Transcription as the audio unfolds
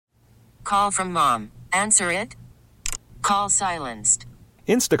Call from mom. Answer it. Call silenced.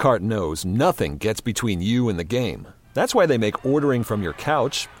 Instacart knows nothing gets between you and the game. That's why they make ordering from your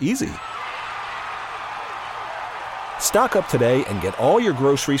couch easy. Stock up today and get all your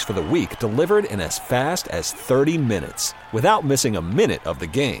groceries for the week delivered in as fast as 30 minutes without missing a minute of the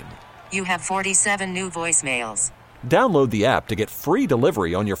game. You have 47 new voicemails. Download the app to get free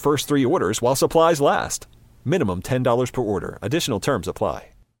delivery on your first 3 orders while supplies last. Minimum $10 per order. Additional terms apply.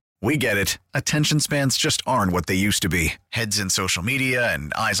 We get it. Attention spans just aren't what they used to be. Heads in social media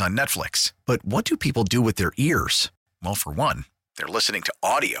and eyes on Netflix. But what do people do with their ears? Well, for one, they're listening to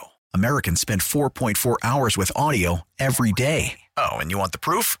audio. Americans spend 4.4 hours with audio every day. Oh, and you want the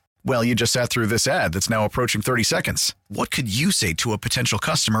proof? Well, you just sat through this ad that's now approaching 30 seconds. What could you say to a potential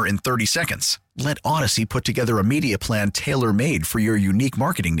customer in 30 seconds? Let Odyssey put together a media plan tailor-made for your unique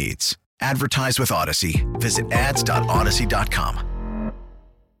marketing needs. Advertise with Odyssey. Visit ads.odyssey.com.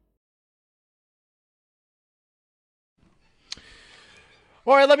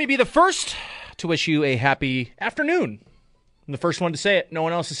 All right, let me be the first to wish you a happy afternoon. I'm the first one to say it. No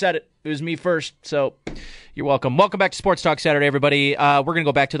one else has said it. It was me first, so you're welcome. Welcome back to Sports Talk Saturday, everybody. We're going to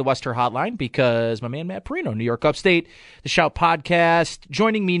go back to the Western Hotline because my man Matt Perino, New York Upstate, the Shout Podcast,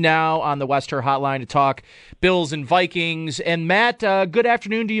 joining me now on the Western Hotline to talk Bills and Vikings. And Matt, good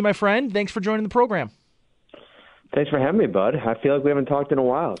afternoon to you, my friend. Thanks for joining the program. Thanks for having me, bud. I feel like we haven't talked in a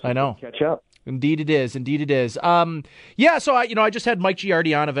while. So I know. Catch up. Indeed it is. Yeah, so I just had Mike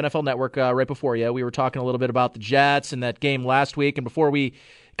Giardi on of NFL Network right before you. We were talking a little bit about the Jets and that game last week. And before we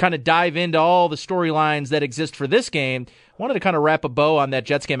kind of dive into all the storylines that exist for this game, I wanted to kind of wrap a bow on that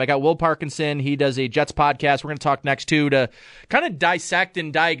Jets game. I got Will Parkinson. He does a Jets podcast. We're going to talk next, too, to kind of dissect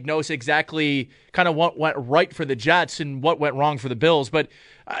and diagnose exactly kind of what went right for the Jets and what went wrong for the Bills. But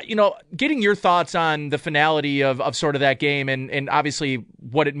getting your thoughts on the finality of sort of that game and obviously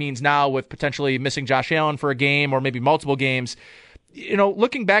what it means now with potentially missing Josh Allen for a game or maybe multiple games.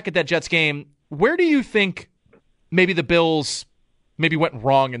 Looking back at that Jets game, where do you think maybe the Bills maybe went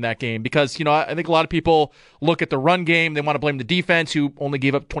wrong in that game? Because, I think a lot of people look at the run game. They want to blame the defense who only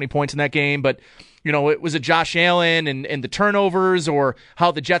gave up 20 points in that game. But, it was a Josh Allen and the turnovers or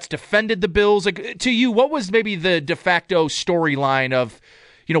how the Jets defended the Bills. Like, to you, what was maybe the de facto storyline of,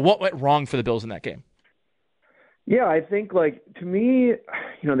 what went wrong for the Bills in that game? Yeah, I think, to me,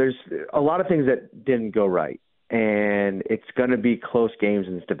 there's a lot of things that didn't go right. And it's going to be close games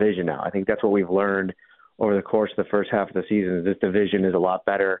in this division now. I think that's what we've learned over the course of the first half of the season. This division is a lot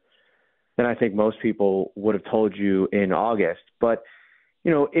better than I think most people would have told you in August. But,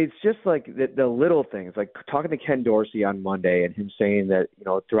 it's just like the little things, like talking to Ken Dorsey on Monday and him saying that,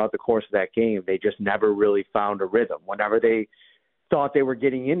 throughout the course of that game, they just never really found a rhythm. Whenever they thought they were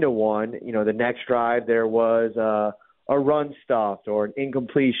getting into one, the next drive there was a run stuffed or an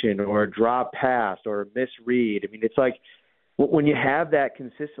incompletion or a drop pass or a misread. I mean, it's like when you have that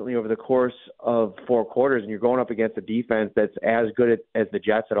consistently over the course of 4 quarters and you're going up against a defense that's as good as the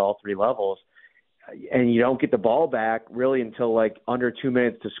Jets at all 3 levels, and you don't get the ball back really until under 2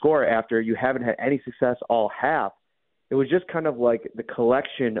 minutes to score after you haven't had any success all half, it was just kind of like the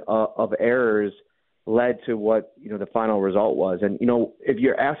collection of errors led to what, the final result was. And, if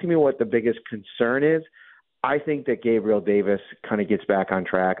you're asking me what the biggest concern is, I think that Gabriel Davis kind of gets back on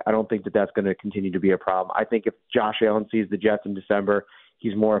track. I don't think that that's going to continue to be a problem. I think if Josh Allen sees the Jets in December,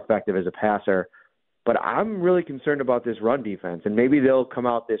 he's more effective as a passer. But I'm really concerned about this run defense. And maybe they'll come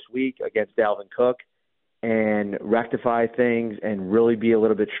out this week against Dalvin Cook and rectify things and really be a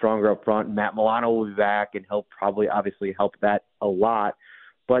little bit stronger up front. Matt Milano will be back, and he'll probably obviously help that a lot.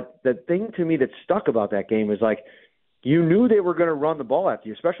 But the thing to me that stuck about that game is you knew they were going to run the ball after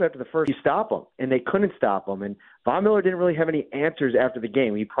you, especially after the first. You stop them, and they couldn't stop them. And Von Miller didn't really have any answers after the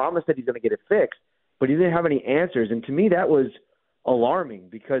game. He promised that he's going to get it fixed, but he didn't have any answers. And to me, that was alarming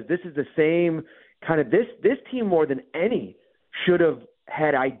because this is the same kind of this team more than any should have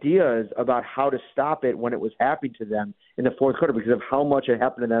had ideas about how to stop it when it was happening to them in the fourth quarter because of how much it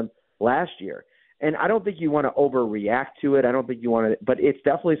happened to them last year. And I don't think you want to overreact to it. I don't think you want to – but it's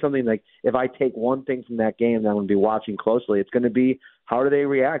definitely something if I take one thing from that game that I'm going to be watching closely, it's going to be how do they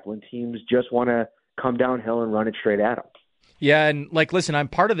react when teams just want to come downhill and run it straight at them. Yeah, and listen, I'm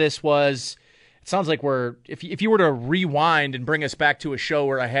part of this was – it sounds like if you were to rewind and bring us back to a show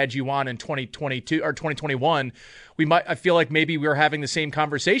where I had you on in 2022 or 2021, I feel like maybe we were having the same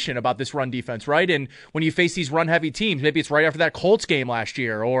conversation about this run defense, right? And when you face these run heavy teams, maybe it's right after that Colts game last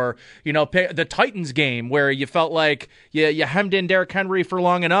year or, the Titans game where you felt like you hemmed in Derrick Henry for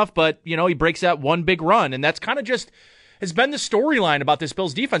long enough, but, he breaks that one big run. And that's kind of just, has been the storyline about this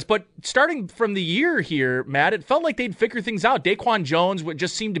Bills defense. But starting from the year here, Matt, it felt like they'd figure things out. Daquan Jones would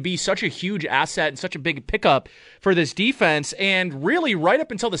just seem to be such a huge asset and such a big pickup for this defense. And really, right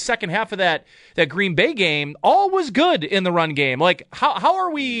up until the second half of that Green Bay game, all was good in the run game. Like, how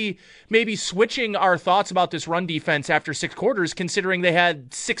are we maybe switching our thoughts about this run defense after 6 quarters, considering they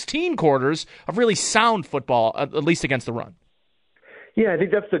had 16 quarters of really sound football, at least against the run? Yeah, I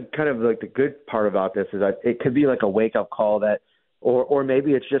think that's the kind of like the good part about this is that it could be like a wake-up call that, or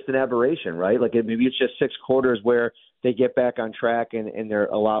maybe it's just an aberration, right? Like maybe it's just 6 quarters where they get back on track and they're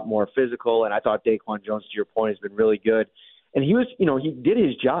a lot more physical. And I thought Daquan Jones, to your point, has been really good. And he was, he did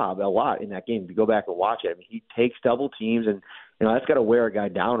his job a lot in that game. If you go back and watch it, I mean, he takes double teams, and that's got to wear a guy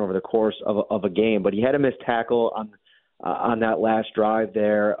down over the course of a game. But he had a missed tackle on that last drive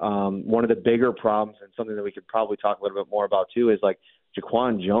there. One of the bigger problems, and something that we could probably talk a little bit more about too, is like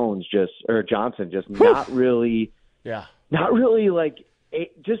Jaquan Johnson just not really like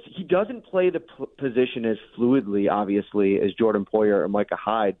he doesn't play the position as fluidly, obviously, as Jordan Poyer or Micah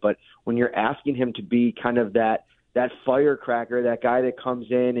Hyde. But when you're asking him to be kind of that firecracker, that guy that comes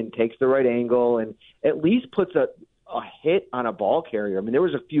in and takes the right angle and at least puts a hit on a ball carrier. I mean, there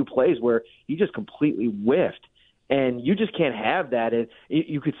was a few plays where he just completely whiffed. And you just can't have that. And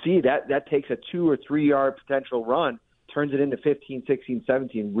you could see that takes a 2 or 3 yard potential run, turns it into 15, 16,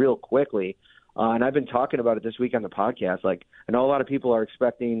 17 real quickly. And I've been talking about it this week on the podcast. Like, I know a lot of people are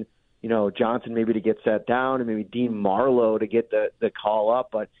expecting, Johnson maybe to get set down and maybe Dean Marlowe to get the call up.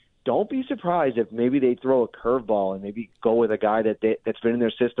 But don't be surprised if maybe they throw a curveball and maybe go with a guy that's been in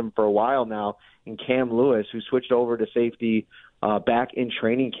their system for a while now, in Cam Lewis, who switched over to safety back in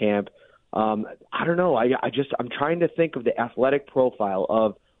training camp. I don't know. I'm trying to think of the athletic profile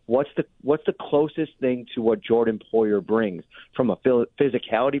of what's the closest thing to what Jordan Poyer brings from a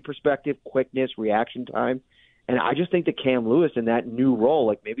physicality perspective, quickness, reaction time. And I just think that Cam Lewis in that new role,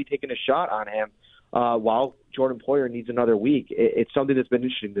 like maybe taking a shot on him while Jordan Poyer needs another week, it's something that's been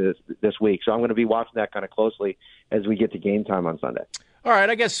interesting this week. So I'm going to be watching that kind of closely as we get to game time on Sunday. All right,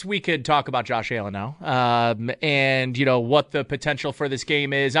 I guess we could talk about Josh Allen now, and what the potential for this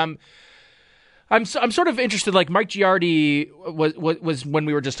game is. I'm sort of interested. Like Mike Giardi was when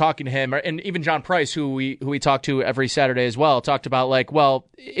we were just talking to him, and even John Price, who we talk to every Saturday as well, talked about like, well,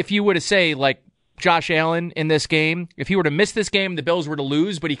 if you were to say like Josh Allen in this game, if he were to miss this game, the Bills were to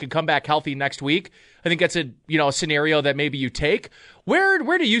lose, but he could come back healthy next week, I think that's a scenario that maybe you take. Where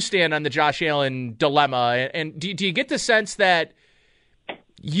do you stand on the Josh Allen dilemma? And do you get the sense that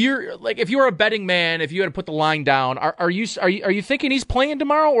you're like, if you were a betting man, if you had to put the line down, are you thinking he's playing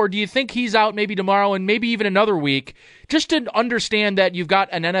tomorrow, or do you think he's out maybe tomorrow and maybe even another week, just to understand that you've got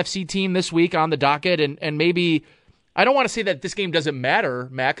an NFC team this week on the docket, and maybe, I don't want to say that this game doesn't matter,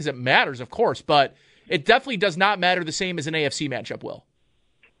 Matt, because it matters, of course, but it definitely does not matter the same as an AFC matchup will.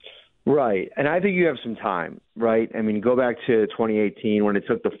 Right, and I think you have some time, right? I mean, go back to 2018 when it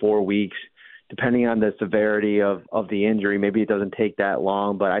took the 4 weeks. Depending on the severity of the injury, maybe it doesn't take that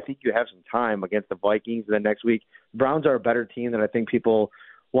long, but I think you have some time against the Vikings. And then next week, the Browns are a better team than I think people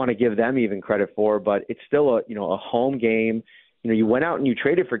want to give them even credit for, but it's still a home game. You went out and you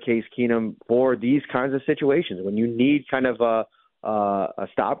traded for Case Keenum for these kinds of situations when you need kind of a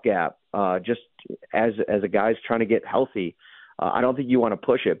stopgap, just as a guy's trying to get healthy. I don't think you want to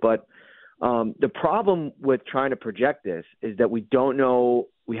push it, but the problem with trying to project this is that we don't know.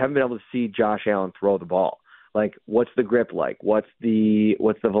 We haven't been able to see Josh Allen throw the ball. Like, what's the grip like? What's the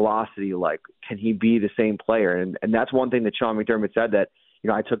velocity like? Can he be the same player? And that's one thing that Sean McDermott said that,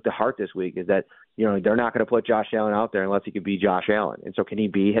 I took to heart this week is that, they're not going to put Josh Allen out there unless he could be Josh Allen. And so can he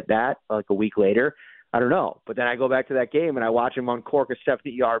be hit that like a week later? I don't know. But then I go back to that game and I watch him uncork a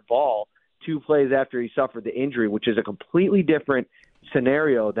 70-yard ball 2 plays after he suffered the injury, which is a completely different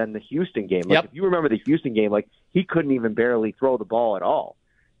scenario than the Houston game. Like, If you remember the Houston game, like, he couldn't even barely throw the ball at all.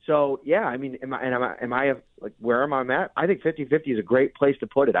 So, yeah, I mean, am I like, where am I at? I think 50-50 is a great place to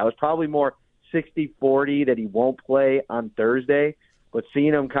put it. I was probably more 60-40 that he won't play on Thursday, but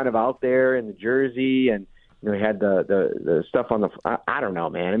seeing him kind of out there in the jersey and, he had the stuff on the – I don't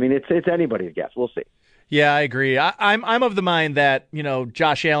know, man. I mean, it's anybody's guess. We'll see. Yeah, I agree. I'm of the mind that,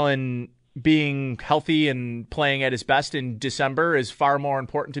 Josh Allen being healthy and playing at his best in December is far more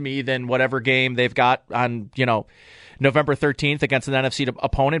important to me than whatever game they've got on, November 13th against an NFC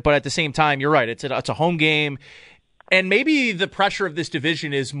opponent. But at the same time, you're right. It's a home game. And maybe the pressure of this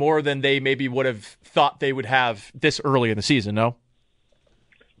division is more than they maybe would have thought they would have this early in the season, no?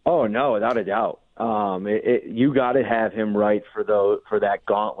 Oh, no, without a doubt. You got to have him right for that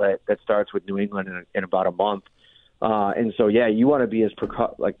gauntlet that starts with New England in about a month. And so, yeah, you want to be as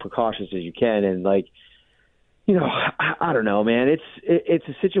precautious as you can. And, like, I don't know, man. It's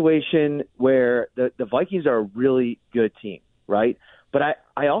a situation where the Vikings are a really good team, right? But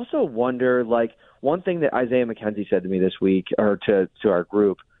I also wonder, like, one thing that Isaiah McKenzie said to me this week, or to our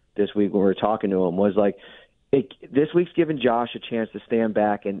group this week when we were talking to him, was like, this week's given Josh a chance to stand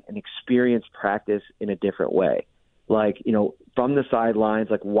back and experience practice in a different way. Like, from the sidelines,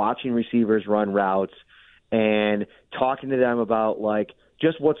 like watching receivers run routes and talking to them about, like,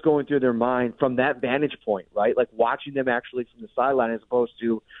 just what's going through their mind from that vantage point, right? Like watching them actually from the sideline as opposed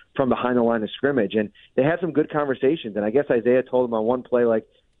to from behind the line of scrimmage. And they had some good conversations. And I guess Isaiah told him on one play, like,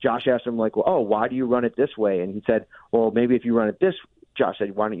 Josh asked him, like, well, oh, why do you run it this way? And he said, well, maybe if you run it this Josh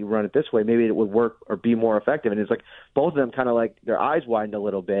said, why don't you run it this way? Maybe it would work or be more effective. And it's like both of them kind of like their eyes widened a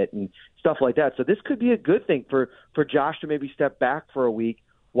little bit and stuff like that. So this could be a good thing for Josh to maybe step back for a week,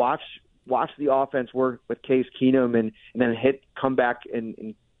 watch the offense work with Case Keenum and then come back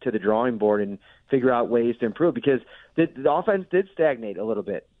and to the drawing board and figure out ways to improve, because the offense did stagnate a little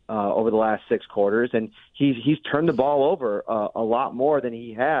bit over the last 6 quarters, and he's turned the ball over a lot more than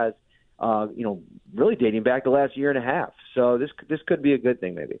he has, really dating back the last year and a half. So this could be a good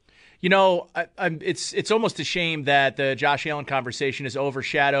thing, maybe. It's almost a shame that the Josh Allen conversation has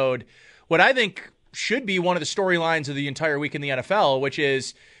overshadowed what I think should be one of the storylines of the entire week in the NFL, which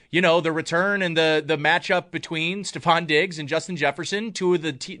is, the return and the matchup between Stephon Diggs and Justin Jefferson, two of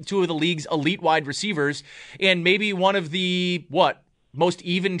the league's elite wide receivers, and maybe one of the most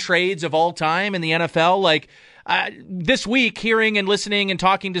even trades of all time in the NFL. Like this week, hearing and listening and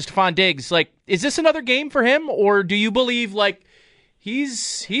talking to Stephon Diggs, like, is this another game for him, or do you believe like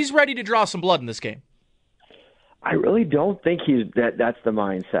he's ready to draw some blood in this game? I really don't think that's the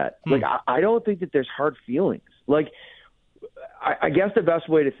mindset. Like I don't think that there's hard feelings. Like, I guess the best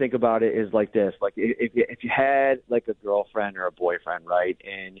way to think about it is like this: like if you had like a girlfriend or a boyfriend, right,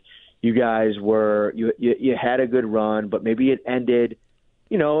 and you guys you had a good run, but maybe it ended,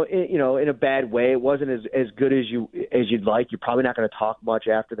 in a bad way. It wasn't as good as you'd like. You're probably not going to talk much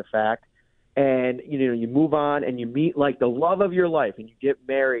after the fact, and you move on and you meet like the love of your life, and you get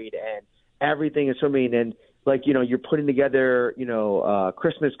married, and everything is swimming, and like you're putting together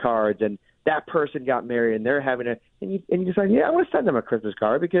Christmas cards, and that person got married and they're having and you decide, I want to send them a Christmas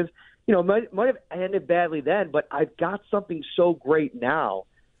card because, it might have ended badly then, but I've got something so great now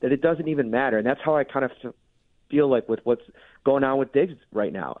that it doesn't even matter. And that's how I kind of feel like with what's going on with Diggs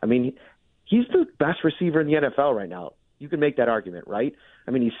right now. I mean, he's the best receiver in the NFL right now. You can make that argument, right?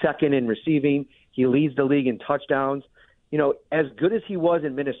 I mean, he's second in receiving. He leads the league in touchdowns. As good as he was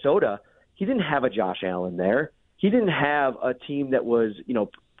in Minnesota, he didn't have a Josh Allen there. He didn't have a team that was,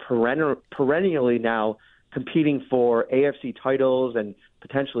 perennially now competing for AFC titles and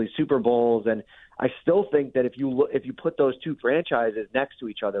potentially Super Bowls. And I still think that if you put those two franchises next to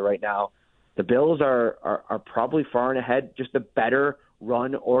each other right now, the Bills are probably far and ahead, just a better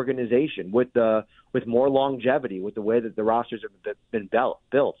run organization with more longevity, with the way that the rosters have been built.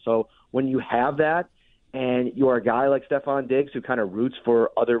 So when you have that, and you're a guy like Stephon Diggs who kind of roots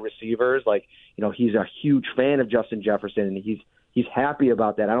for other receivers, like, he's a huge fan of Justin Jefferson, and he's happy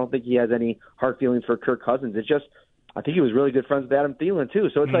about that. I don't think he has any hard feelings for Kirk Cousins. It's just, I think he was really good friends with Adam Thielen too.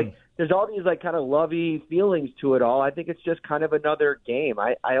 So it's like there's all these like kind of lovey feelings to it all. I think it's just kind of another game.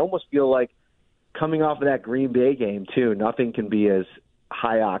 I almost feel like coming off of that Green Bay game too, nothing can be as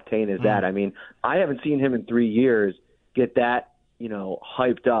high octane as that. I mean, I haven't seen him in 3 years get that,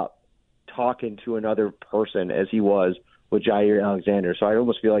 hyped up talking to another person as he was with Jair Alexander. So I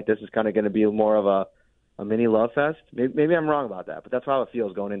almost feel like this is kind of going to be more of a mini love fest. Maybe I'm wrong about that, but that's how it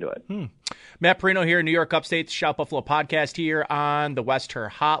feels going into it. Matt Parrino here in New York Upstate, the Shout Buffalo podcast here on the West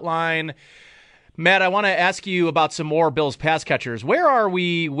Her Hotline. Matt, I want to ask you about some more Bills pass catchers. Where are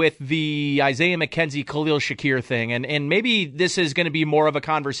we with the Isaiah McKenzie, Khalil Shakir thing? And maybe this is going to be more of a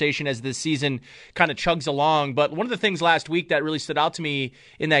conversation as the season kind of chugs along. But one of the things last week that really stood out to me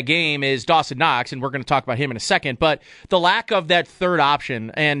in that game is Dawson Knox, and we're going to talk about him in a second. But the lack of that third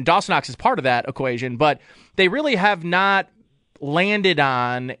option, and Dawson Knox is part of that equation, but they really have not landed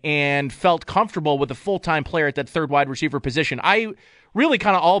on and felt comfortable with a full-time player at that third wide receiver position. I really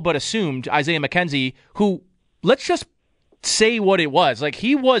kind of all but assumed Isaiah McKenzie, who, let's just say what it was. Like,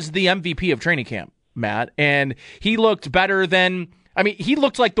 he was the MVP of training camp, Matt, and he looked better than, he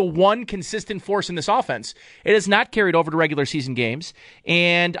looked like the one consistent force in this offense. It has not carried over to regular season games,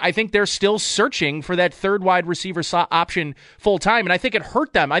 and I think they're still searching for that third wide receiver option full time, and I think it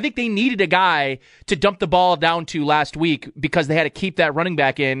hurt them. I think they needed a guy to dump the ball down to last week because they had to keep that running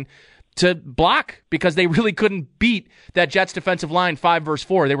back in to block because they really couldn't beat that Jets defensive line 5 versus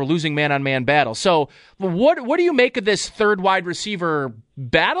 4. They were losing man-on-man battle. So what do you make of this third wide receiver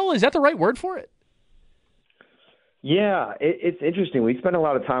battle? Is that the right word for it? Yeah, it's interesting. We spent a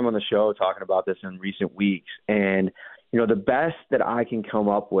lot of time on the show talking about this in recent weeks, and the best that I can come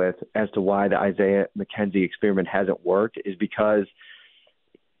up with as to why the Isaiah McKenzie experiment hasn't worked is because,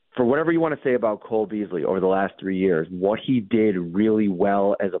 for whatever you want to say about Cole Beasley over the last 3 years, what he did really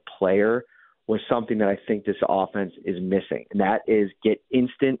well as a player was something that I think this offense is missing, and that is get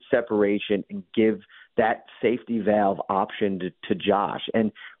instant separation and give that safety valve option to Josh.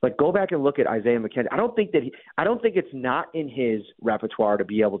 And go back and look at Isaiah McKenzie. I don't think it's not in his repertoire to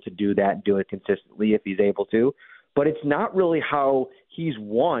be able to do that and do it consistently if he's able to, but it's not really how he's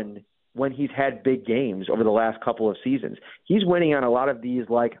won when he's had big games over the last couple of seasons. He's winning on a lot of these,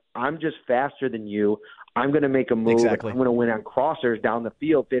 I'm just faster than you. I'm going to make a move. Exactly. I'm going to win on crossers down the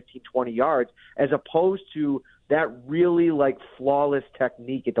field 15, 20 yards, as opposed to that really flawless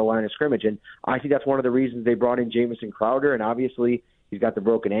technique at the line of scrimmage. And I think that's one of the reasons they brought in Jamison Crowder. And obviously he's got the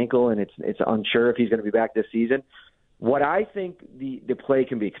broken ankle, and it's unsure if he's going to be back this season. What I think the play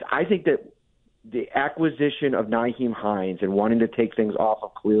can be, because I think that the acquisition of Nyheim Hines and wanting to take things off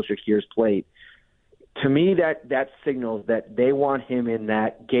of Khalil Shakir's plate, to me, that signals that they want him in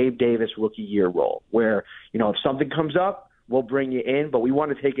that Gabe Davis rookie year role where, if something comes up, we'll bring you in, but we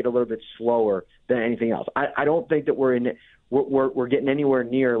want to take it a little bit slower than anything else. I don't think that we're getting anywhere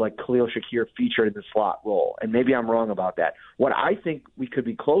near Khalil Shakir featured in the slot role, and maybe I'm wrong about that. What I think we could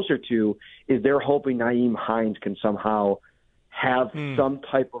be closer to is they're hoping Nyheim Hines can somehow have some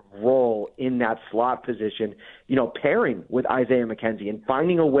type of role in that slot position, pairing with Isaiah McKenzie and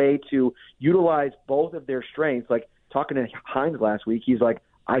finding a way to utilize both of their strengths. Talking to Hines last week, he's like,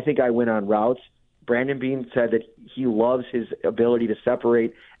 I think I win on routes. Brandon Beane said that he loves his ability to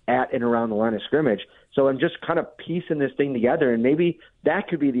separate at and around the line of scrimmage. So I'm just kind of piecing this thing together, and maybe that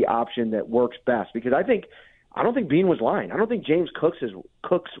could be the option that works best, because I don't think Beane was lying. I don't think James Cook's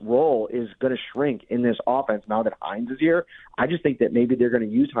role is going to shrink in this offense now that Hines is here. I just think that maybe they're going to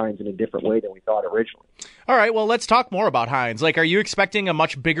use Hines in a different way than we thought originally. All right, well, let's talk more about Hines. Are you expecting a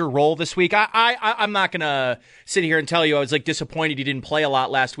much bigger role this week? I'm not going to sit here and tell you I was disappointed he didn't play a lot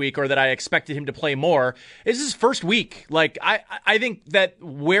last week, or that I expected him to play more. This is his first week. I think that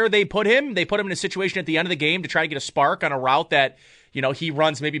where they put him in a situation at the end of the game to try to get a spark on a route that he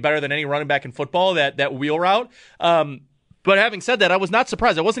runs maybe better than any running back in football, that wheel route. But having said that, I was not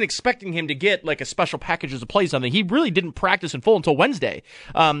surprised. I wasn't expecting him to get a special package as a play something. He really didn't practice in full until Wednesday,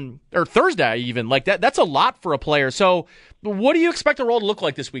 or Thursday even. That's a lot for a player. So what do you expect the role to look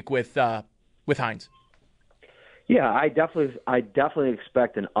like this week with Hines? Yeah, I definitely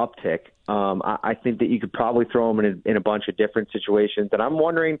expect an uptick. I think that you could probably throw him in a bunch of different situations. And I'm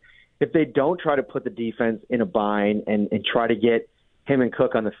wondering if they don't try to put the defense in a bind and try to get him and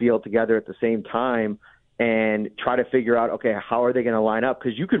Cook on the field together at the same time and try to figure out, okay, how are they going to line up?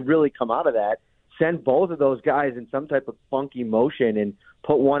 Because you could really come out of that, send both of those guys in some type of funky motion and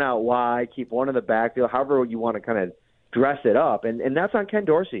put one out wide, keep one in the backfield, however you want to kind of dress it up. And that's on Ken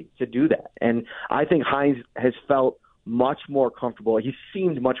Dorsey to do that. And I think Hines has felt much more comfortable. He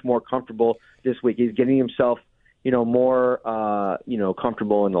seemed much more comfortable this week. He's getting himself more,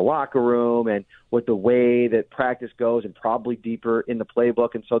 comfortable in the locker room and with the way that practice goes, and probably deeper in the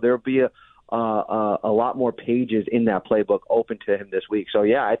playbook. And so there'll be a lot more pages in that playbook open to him this week. So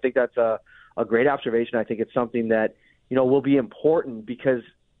yeah, I think that's a great observation. I think it's something that, will be important, because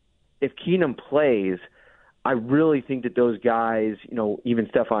if Keenum plays, I really think that those guys, even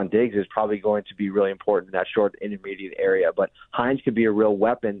Stephon Diggs is probably going to be really important in that short intermediate area. But Hines could be a real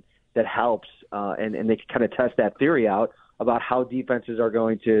weapon that helps, and they can kind of test that theory out about how defenses are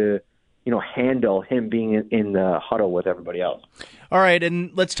going to, handle him being in the huddle with everybody else. All right,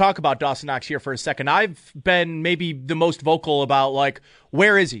 and let's talk about Dawson Knox here for a second. I've been maybe the most vocal about,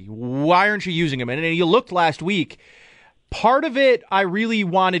 where is he? Why aren't you using him? And you looked last week. Part of it I really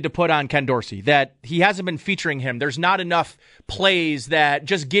wanted to put on Ken Dorsey, that he hasn't been featuring him. There's not enough plays that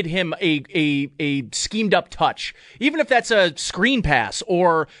just get him a schemed up touch, even if that's a screen pass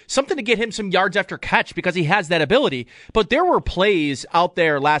or something to get him some yards after catch, because he has that ability. But there were plays out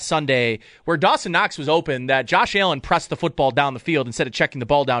there last Sunday where Dawson Knox was open that Josh Allen pressed the football down the field instead of checking the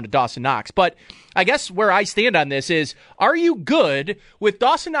ball down to Dawson Knox. But I guess where I stand on this is, are you good with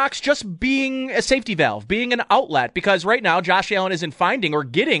Dawson Knox just being a safety valve, being an outlet? Because right now Josh Allen isn't finding or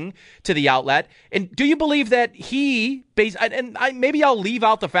getting to the outlet. And do you believe that maybe I'll leave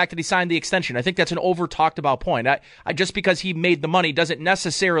out the fact that he signed the extension. I think that's an over-talked about point. Just because he made the money doesn't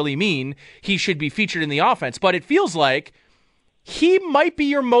necessarily mean he should be featured in the offense. But it feels like he might be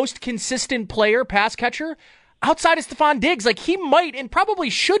your most consistent player, pass catcher, outside of Stephon Diggs. He might and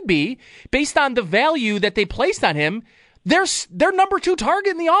probably should be, based on the value that they placed on him, their number 2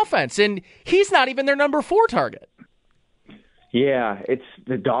 target in the offense, and he's not even their number 4 target. Yeah, it's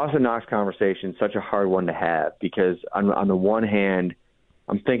the Dawson Knox conversation, such a hard one to have because on the one hand,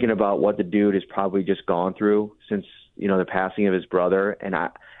 I'm thinking about what the dude has probably just gone through since, the passing of his brother. And I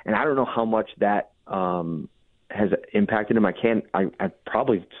don't know how much that has impacted him. I'd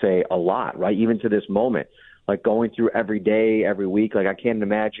probably say a lot, right? Even to this moment, like going through every day, every week, like I can't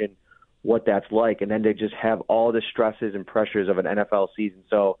imagine what that's like. And then to just have all the stresses and pressures of an NFL season.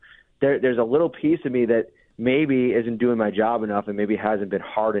 So there's a little piece of me that maybe isn't doing my job enough and maybe hasn't been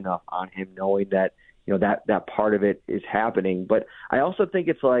hard enough on him knowing that, that part of it is happening. But I also think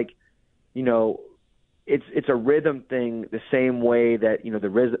it's like, it's a rhythm thing the same way that,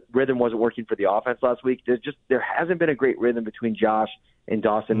 the rhythm wasn't working for the offense last week. There hasn't been a great rhythm between Josh and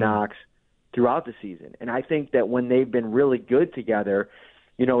Dawson Knox throughout the season. And I think that when they've been really good together,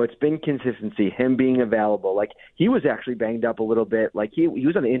 it's been consistency, him being available. Like he was actually banged up a little bit. Like he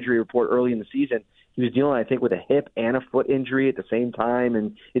was on the injury report early in the season. He was dealing, I think, with a hip and a foot injury at the same time.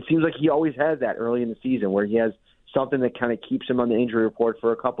 And it seems like he always has that early in the season where he has something that kind of keeps him on the injury report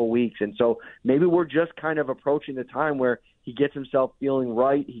for a couple weeks. And so maybe we're just kind of approaching the time where he gets himself feeling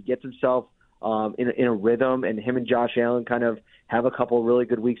right. He gets himself in a rhythm, and him and Josh Allen kind of have a couple of really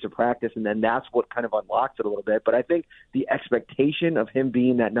good weeks of practice, and then that's what kind of unlocks it a little bit. But I think the expectation of him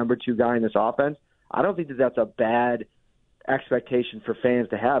being that number 2 guy in this offense, I don't think that that's a bad expectation for fans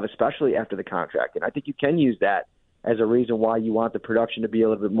to have, especially after the contract. And I think you can use that as a reason why you want the production to be a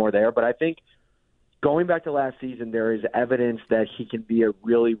little bit more there. But I think going back to last season, there is evidence that he can be a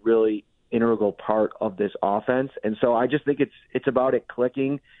really, really integral part of this offense. And so I just think it's about it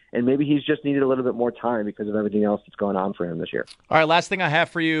clicking, and maybe he's just needed a little bit more time because of everything else that's going on for him this year. All right, last thing I have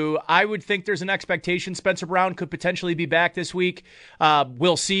for you. I would think there's an expectation Spencer Brown could potentially be back this week.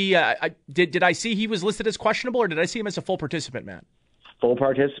 We'll see. Did I see he was listed as questionable, or did I see him as a full participant, Matt? Full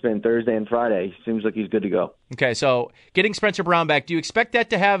participant Thursday and Friday. Seems like he's good to go. Okay, so getting Spencer Brown back, do you expect that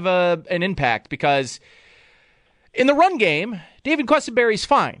to have an impact? Because in the run game, David Quessenberry's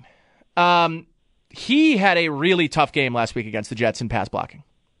fine. He had a really tough game last week against the Jets in pass blocking.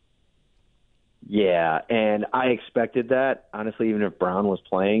 Yeah, and I expected that, honestly, even if Brown was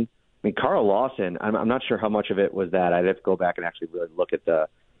playing. I mean, Carl Lawson, I'm not sure how much of it was that. I'd have to go back and actually really look at the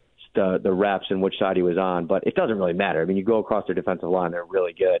reps and which side he was on, but it doesn't really matter. I mean, you go across their defensive line, they're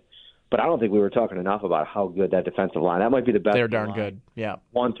really good. But I don't think we were talking enough about how good that defensive line. That might be the best. They're darn good, yeah.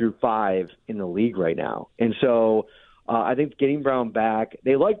 1 through 5 in the league right now. And so I think getting Brown back,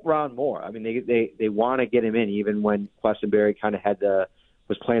 they like Brown more. I mean, they want to get him in, even when Quessenberry kind of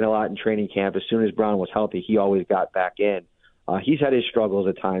was playing a lot in training camp. As soon as Brown was healthy, he always got back in. He's had his struggles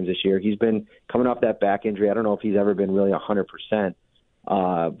at times this year. He's been coming off that back injury. I don't know if he's ever been really 100%.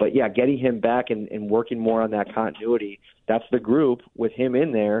 But, yeah, getting him back and working more on that continuity, that's the group with him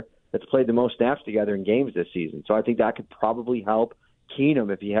in there that's played the most snaps together in games this season. So I think that could probably help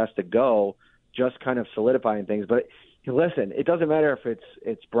Keenum if he has to go, just kind of solidifying things. But listen, it doesn't matter if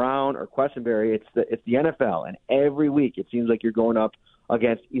it's Brown or Quessenberry. It's the NFL, and every week it seems like you're going up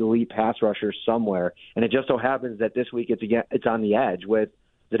against elite pass rushers somewhere. And it just so happens that this week it's on the edge with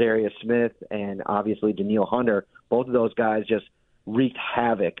Zadarius Smith and obviously Danielle Hunter. Both of those guys just wreaked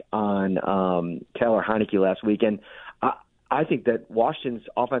havoc on Taylor Heineke last week. And I think that Washington's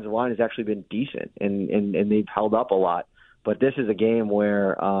offensive line has actually been decent, and they've held up a lot. But this is a game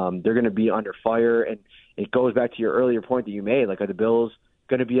where they're going to be under fire, and it goes back to your earlier point that you made. Like, are the Bills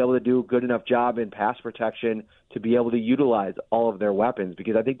going to be able to do a good enough job in pass protection to be able to utilize all of their weapons?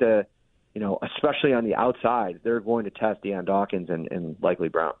 Because I think especially on the outside, they're going to test Deion Dawkins and likely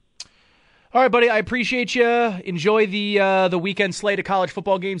Brown. All right, buddy, I appreciate you. Enjoy the weekend slate of college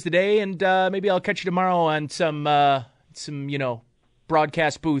football games today, and maybe I'll catch you tomorrow on some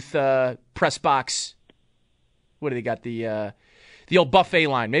broadcast booth press box. What do they got? The old buffet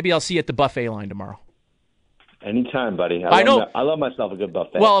line. Maybe I'll see you at the buffet line tomorrow. Anytime, buddy. I know. I love myself a good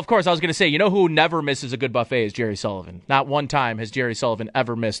buffet. Well, of course, I was going to say, who never misses a good buffet is Jerry Sullivan. Not one time has Jerry Sullivan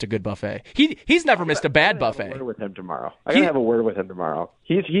ever missed a good buffet. He's never missed a bad buffet. I gotta have a word with him tomorrow. Have a word with him tomorrow.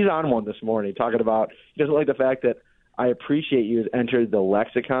 He's on one this morning talking about he doesn't like the fact that I appreciate you has entered the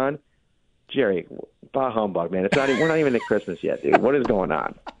lexicon. Jerry, bah humbug, man. We're not even at Christmas yet, dude. What is going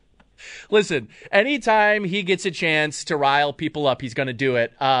on? Listen, anytime he gets a chance to rile people up, he's going to do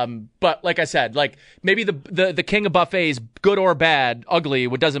it. But like I said, maybe the king of buffets, good or bad, ugly,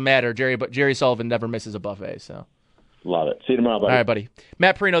 what doesn't matter. Jerry Sullivan never misses a buffet. So love it. See you tomorrow, buddy. All right, buddy.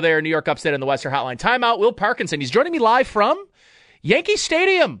 Matt Perino there, New York Upstate on the Western Hotline. Timeout. Will Parkinson. He's joining me live from Yankee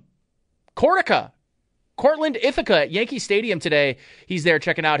Stadium, Corsica. Cortland Ithaca at Yankee Stadium today. He's there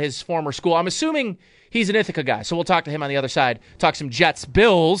checking out his former school. I'm assuming he's an Ithaca guy, so we'll talk to him on the other side, talk some Jets,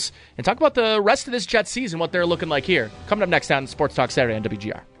 Bills, and talk about the rest of this Jets season, what they're looking like here. Coming up next on Sports Talk Saturday on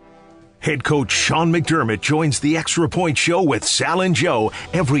WGR. Head coach Sean McDermott joins the Extra Point Show with Sal and Joe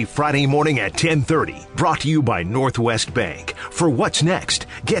every Friday morning at 10:30. Brought to you by Northwest Bank. For what's next,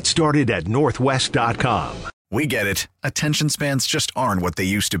 get started at northwest.com. We get it. Attention spans just aren't what they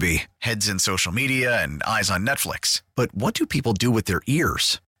used to be. Heads in social media and eyes on Netflix. But what do people do with their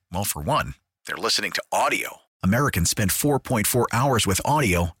ears? Well, for one, they're listening to audio. Americans spend 4.4 hours with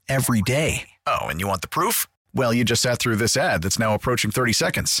audio every day. Oh, and you want the proof? Well, you just sat through this ad that's now approaching 30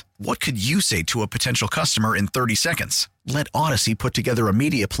 seconds. What could you say to a potential customer in 30 seconds? Let Odyssey put together a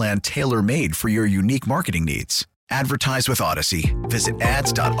media plan tailor-made for your unique marketing needs. Advertise with Odyssey. Visit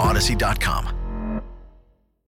ads.odyssey.com.